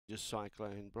Just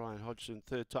Cyclone. Brian Hodgson,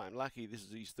 third time lucky. This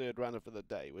is his third runner for the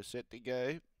day. We're set to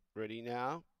go. Ready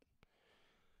now.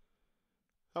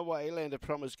 Away, Land of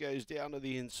Promise goes down to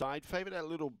the inside. Favourite had a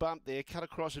little bump there. Cut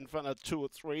across in front of 2 or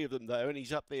 3 of them, though, and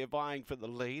he's up there vying for the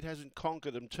lead. Hasn't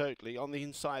conquered them totally. On the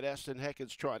inside, Aston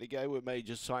Hackett's trying to go with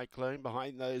Major Cyclone.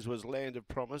 Behind those was Land of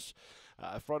Promise.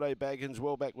 Frodo Baggins,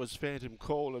 well back was Phantom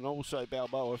Call, and also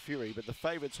Balboa Fury. But the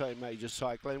favourite's home, Major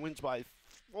Cyclone. Wins by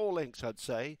 4 lengths, I'd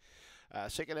say.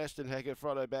 Second, Aston Hackett,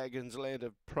 Frodo Baggins, Land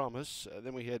of Promise.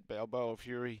 Then we had Balboa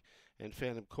Fury and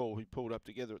Phantom Call, who pulled up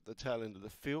together at the tail end of the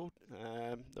field.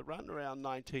 The run around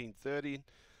 19:30,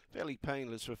 fairly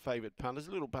painless for favourite punters.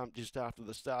 A little bump just after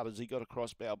the start as he got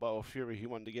across Balboa Fury, who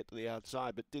wanted to get to the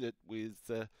outside, but did it with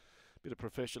a bit of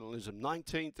professionalism.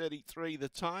 19:33 the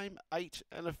time, 8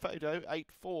 and a photo,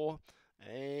 8-4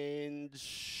 and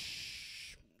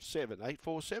 7.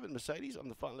 8-4-7 Mercedes on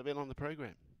the final event on the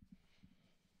program.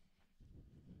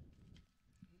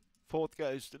 Fourth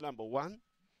goes to number 1.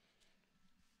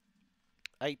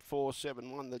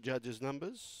 8-4-7-1, the judges'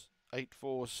 numbers.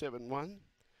 8-4-7-1.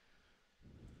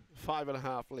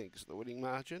 5.5 lengths, the winning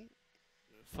margin.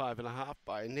 5.5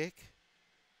 by a neck.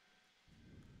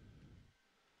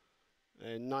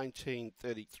 And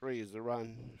 19:33 is the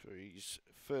run for his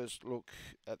first look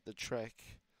at the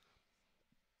track.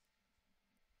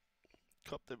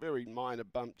 Copped a very minor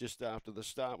bump just after the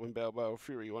start when Balboa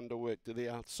Fury wanted to work to the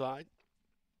outside.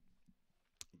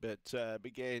 But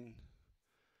began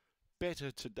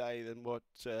better today than what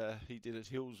he did at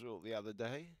Hillsville the other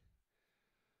day.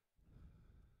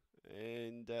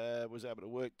 And was able to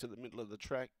work to the middle of the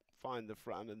track, find the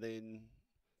front, and then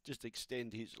just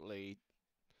extend his lead.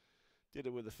 Did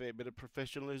it with a fair bit of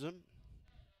professionalism,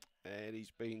 and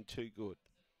he's been too good.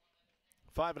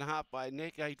 5.5 by a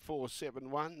neck,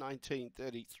 8-4-7-1,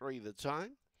 19:33 the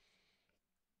time.